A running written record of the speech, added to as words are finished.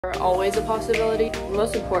are always a possibility. The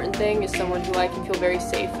most important thing is someone who I can feel very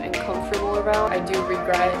safe and comfortable around. I do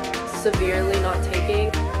regret severely not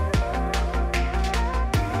taking.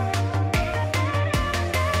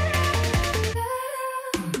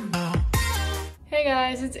 Hey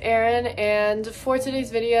guys, it's Erin, and for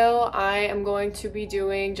today's video I am going to be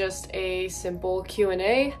doing just a simple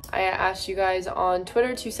Q&A. I asked you guys on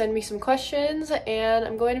Twitter to send me some questions and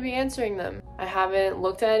I'm going to be answering them. I haven't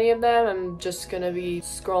looked at any of them, I'm just gonna be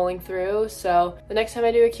scrolling through, so the next time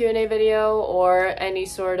I do a Q&A video or any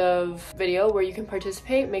sort of video where you can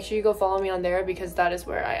participate, make sure you go follow me on there because that is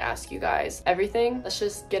where I ask you guys everything. Let's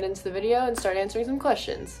just get into the video and start answering some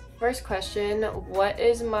questions. First question, what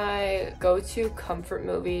is my go-to comfort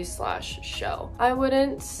movie / show? I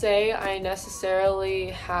wouldn't say I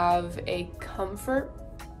necessarily have a comfort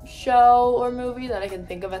show or movie that I can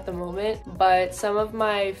think of at the moment, but some of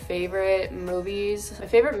my favorite movies, my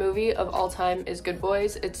favorite movie of all time is Good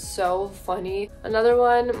Boys. It's so funny. Another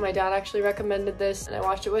one, my dad actually recommended this and I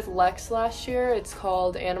watched it with Lex last year. It's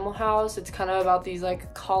called Animal House. It's kind of about these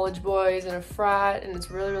like college boys in a frat and it's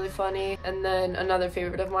really funny. And then another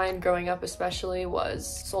favorite of mine growing up especially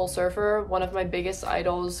was Soul Surfer. One of my biggest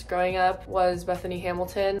idols growing up was Bethany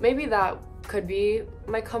Hamilton. Maybe that could be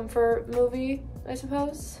my comfort movie, I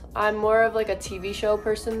suppose. I'm more of like a TV show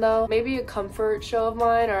person though. Maybe a comfort show of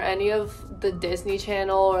mine or any of the Disney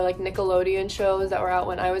Channel or like Nickelodeon shows that were out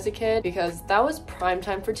when I was a kid, because that was prime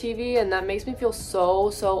time for TV and that makes me feel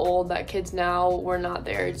so old that kids now were not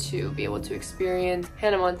there to be able to experience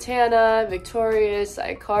Hannah Montana, Victorious,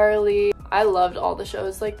 iCarly. I loved all the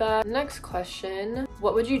shows like that. Next question,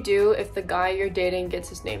 what would you do if the guy you're dating gets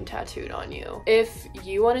his name tattooed on you? If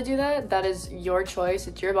you want to do that, that is your choice.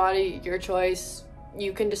 It's your body, your choice.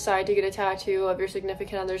 You can decide to get a tattoo of your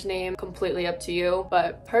significant other's name, completely up to you.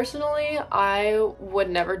 But personally, I would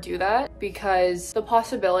never do that because the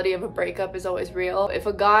possibility of a breakup is always real. If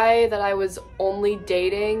a guy that I was only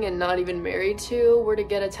dating and not even married to were to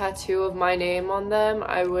get a tattoo of my name on them,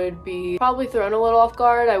 I would be probably thrown a little off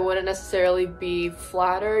guard. I wouldn't necessarily be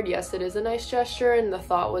flattered. Yes, it is a nice gesture and the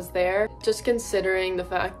thought was there. Just considering the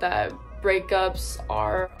fact that breakups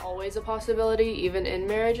are always a possibility, even in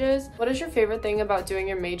marriages. What is your favorite thing about doing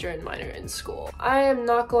your major and minor in school? I am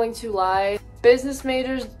not going to lie. Business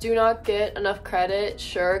majors do not get enough credit,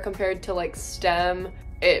 sure, compared to like STEM.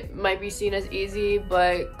 It might be seen as easy,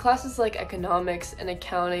 but classes like economics and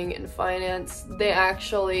accounting and finance, they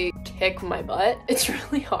actually kick my butt. It's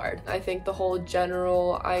really hard. I think the whole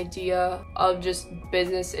general idea of just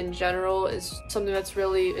business in general is something that's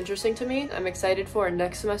really interesting to me. I'm excited for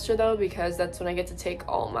next semester though, because that's when I get to take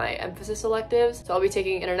all my emphasis electives. So I'll be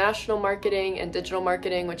taking international marketing and digital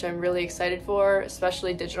marketing, which I'm really excited for,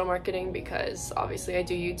 especially digital marketing because obviously I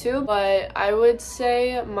do YouTube. But I would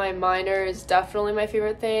say my minor is definitely my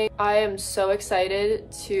favorite thing. I am so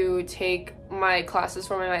excited to take my classes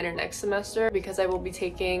for my minor next semester because I will be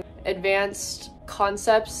taking advanced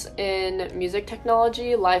concepts in music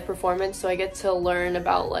technology, live performance, so I get to learn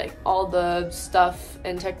about like all the stuff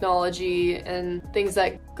and technology and things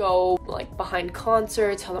that go like behind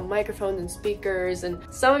concerts, how the microphones and speakers, and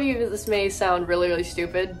some of you this may sound really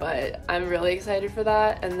stupid, but I'm really excited for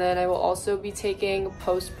that. And then I will also be taking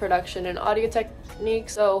post-production and audio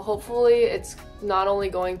techniques, so hopefully it's not only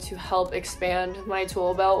going to help expand my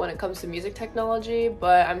tool belt when it comes to music technology,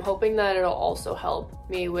 but I'm hoping that it'll also help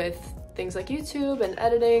me with things like YouTube and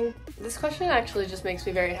editing. This question actually just makes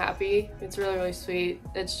me very happy. It's really sweet.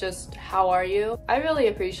 It's just, how are you? I really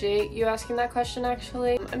appreciate you asking that question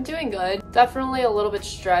actually. I'm doing good. Definitely a little bit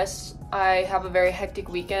stressed. I have a very hectic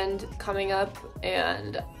weekend coming up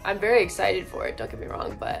and I'm very excited for it, don't get me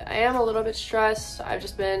wrong, but I am a little bit stressed. I've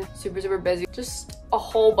just been super busy. Just a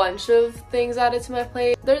whole bunch of things added to my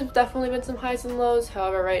plate. There's definitely been some highs and lows.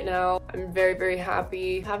 However, right now I'm very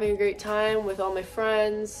happy, having a great time with all my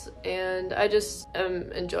friends, and I just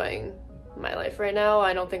am enjoying my life right now.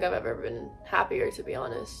 I don't think I've ever been happier, to be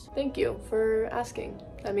honest. Thank you for asking.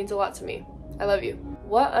 That means a lot to me. I love you.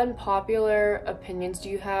 What unpopular opinions do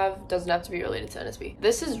you have? Doesn't have to be related to NSB.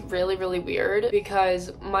 This is really weird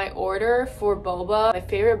because my order for boba, my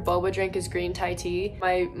favorite boba drink is green Thai tea.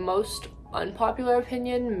 My most unpopular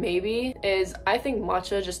opinion maybe is I think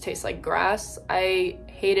matcha just tastes like grass. I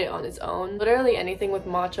hate it on its own. Literally anything with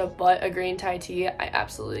matcha but a green Thai tea, I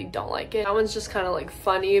absolutely don't like it. That one's just kind of like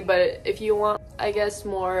funny, but if you want, I guess,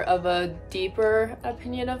 more of a deeper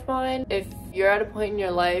opinion of mine, if you're at a point in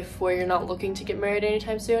your life where you're not looking to get married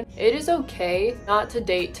anytime soon, it is okay not to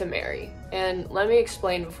date to marry. And let me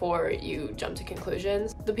explain before you jump to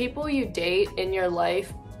conclusions. The people you date in your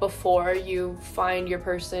life before you find your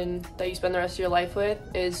person that you spend the rest of your life with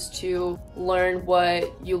is to learn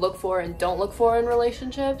what you look for and don't look for in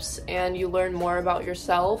relationships, and you learn more about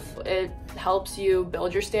yourself. It helps you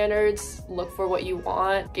build your standards, look for what you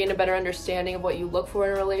want, gain a better understanding of what you look for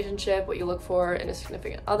in a relationship, what you look for in a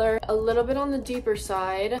significant other. A little bit on the deeper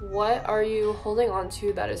side, what are you holding on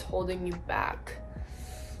to that is holding you back?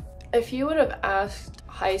 If you would have asked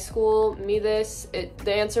high school me this,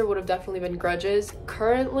 the answer would have definitely been grudges.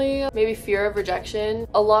 Currently, maybe fear of rejection.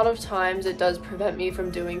 A lot of times it does prevent me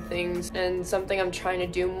from doing things, and something I'm trying to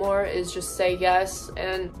do more is just say yes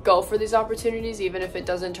and go for these opportunities even if it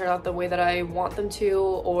doesn't turn out the way that I want them to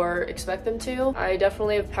or expect them to. I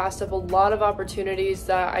definitely have passed up a lot of opportunities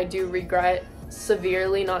that I do regret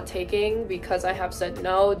severely not taking because I have said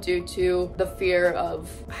no due to the fear of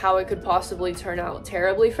how it could possibly turn out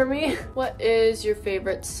terribly for me. What is your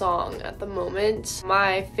favorite song at the moment?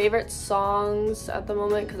 My favorite songs at the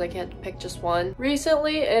moment, because I can't pick just one.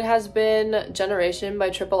 Recently, it has been Generation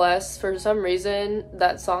by Triple S. For some reason,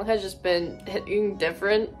 that song has just been hitting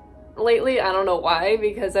different lately. I don't know why,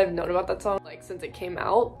 because I've known about that song like since it came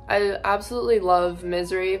out. I absolutely love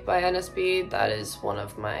Misery by NSB. That is one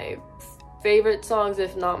of my favorite songs,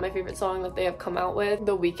 if not my favorite song that they have come out with.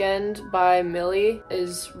 The Weekend by Millie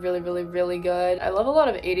is really good. I love a lot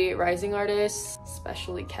of 88 Rising artists,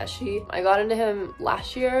 especially Keshi. I got into him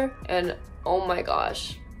last year and oh my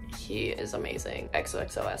gosh, he is amazing.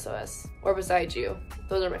 XOXO or Beside You,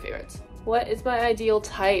 those are my favorites. What is my ideal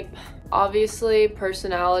type? Obviously,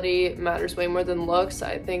 personality matters way more than looks.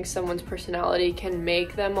 I think someone's personality can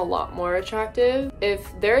make them a lot more attractive. If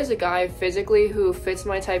there is a guy physically who fits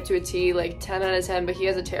my type to a T, like 10 out of 10, but he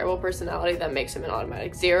has a terrible personality, that makes him an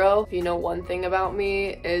automatic 0. If you know one thing about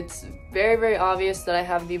me, it's very obvious that I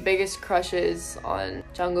have the biggest crushes on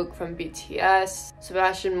Jungkook from BTS,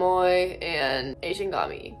 Sebastian Moy, and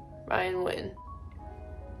Ashingami, Ryan Win.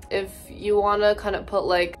 If you want to kind of put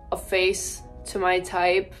like a face to my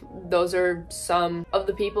type, those are some of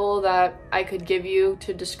the people that I could give you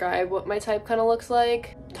to describe what my type kind of looks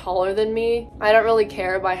like. Taller than me. I don't really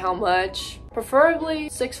care by how much. Preferably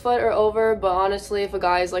 6 foot or over, but honestly, if a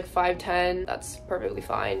guy is like 5'10", that's perfectly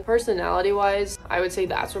fine. Personality wise, I would say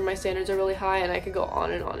that's where my standards are really high, and I could go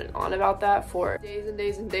on and on and on about that for days and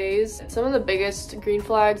days and days. Some of the biggest green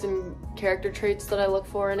flags and character traits that I look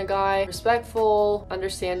for in a guy: respectful,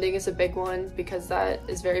 understanding is a big one because that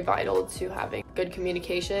is very vital to having good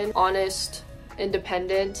communication. Honest,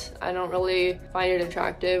 independent. I don't really find it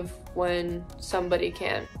attractive when somebody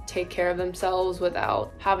can't take care of themselves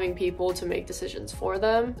without having people to make decisions for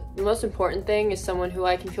them. The most important thing is someone who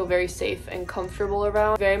I can feel very safe and comfortable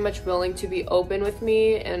around, very much willing to be open with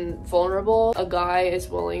me and vulnerable. A guy is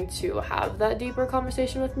willing to have that deeper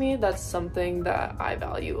conversation with me. That's something that I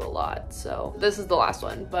value a lot. So this is the last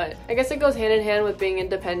one, but I guess it goes hand in hand with being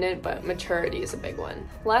independent, but maturity is a big one.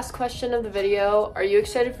 Last question of the video: are you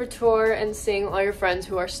excited for tour and seeing all your friends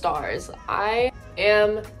who are stars? I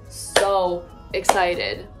am so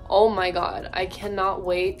excited. Oh my god, I cannot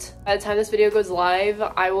wait. By the time this video goes live,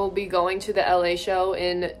 I will be going to the LA show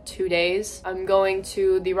in 2 days. I'm going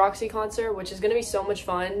to the Roxy concert, which is gonna be so much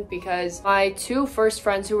fun because my 2 first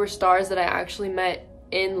friends who were stars that I actually met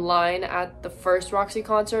in line at the first Roxy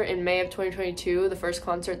concert in May of 2022, the first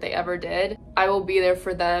concert they ever did. I will be there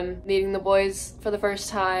for them, meeting the boys for the first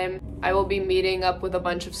time. I will be meeting up with a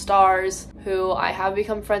bunch of stars who I have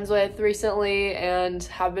become friends with recently and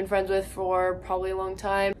have been friends with for probably a long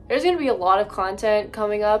time. There's gonna be a lot of content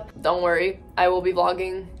coming up. Don't worry, I will be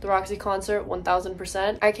vlogging the Roxy concert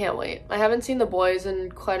 1000%. I can't wait. I haven't seen the boys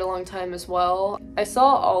in quite a long time as well. I saw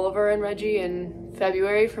Oliver and Reggie in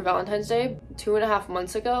February for Valentine's Day 2.5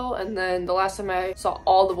 months ago, and then the last time I saw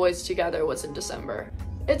all the boys together was in December.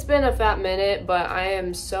 It's been a fat minute, but I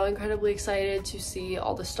am so incredibly excited to see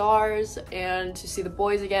all the stars and to see the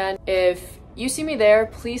boys again. If you see me there,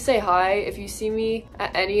 please say hi. If you see me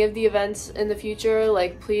at any of the events in the future,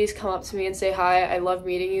 like, please come up to me and say hi. I love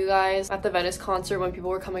meeting you guys. At the Venice concert, when people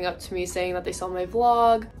were coming up to me saying that they saw my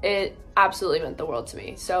vlog, it absolutely meant the world to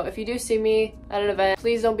me. So if you do see me at an event,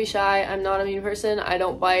 please don't be shy. I'm not a mean person. I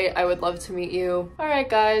don't bite. I would love to meet you. Alright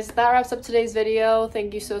guys, that wraps up today's video.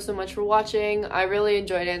 Thank you so much for watching. I really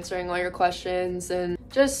enjoyed answering all your questions and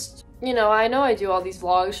just you know I do all these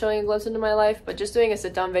vlogs showing a glimpse into my life, but just doing a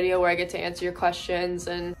sit-down video where I get to answer your questions,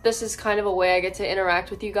 and this is kind of a way I get to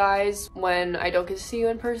interact with you guys when I don't get to see you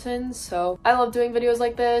in person. So I love doing videos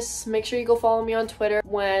like this. Make sure you go follow me on Twitter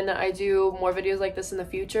when I do more videos like this in the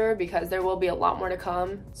future, because there will be a lot more to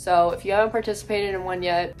come. So if you haven't participated in one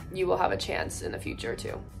yet, you will have a chance in the future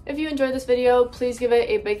too. If you enjoyed this video, please give it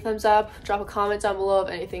a big thumbs up, drop a comment down below of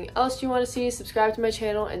anything else you want to see, subscribe to my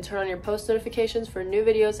channel, and turn on your post notifications for new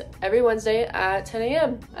videos every Wednesday at 10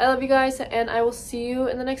 a.m. I love you guys, and I will see you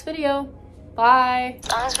in the next video. Bye!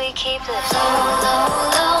 As long as we keep it low, low,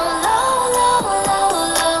 low.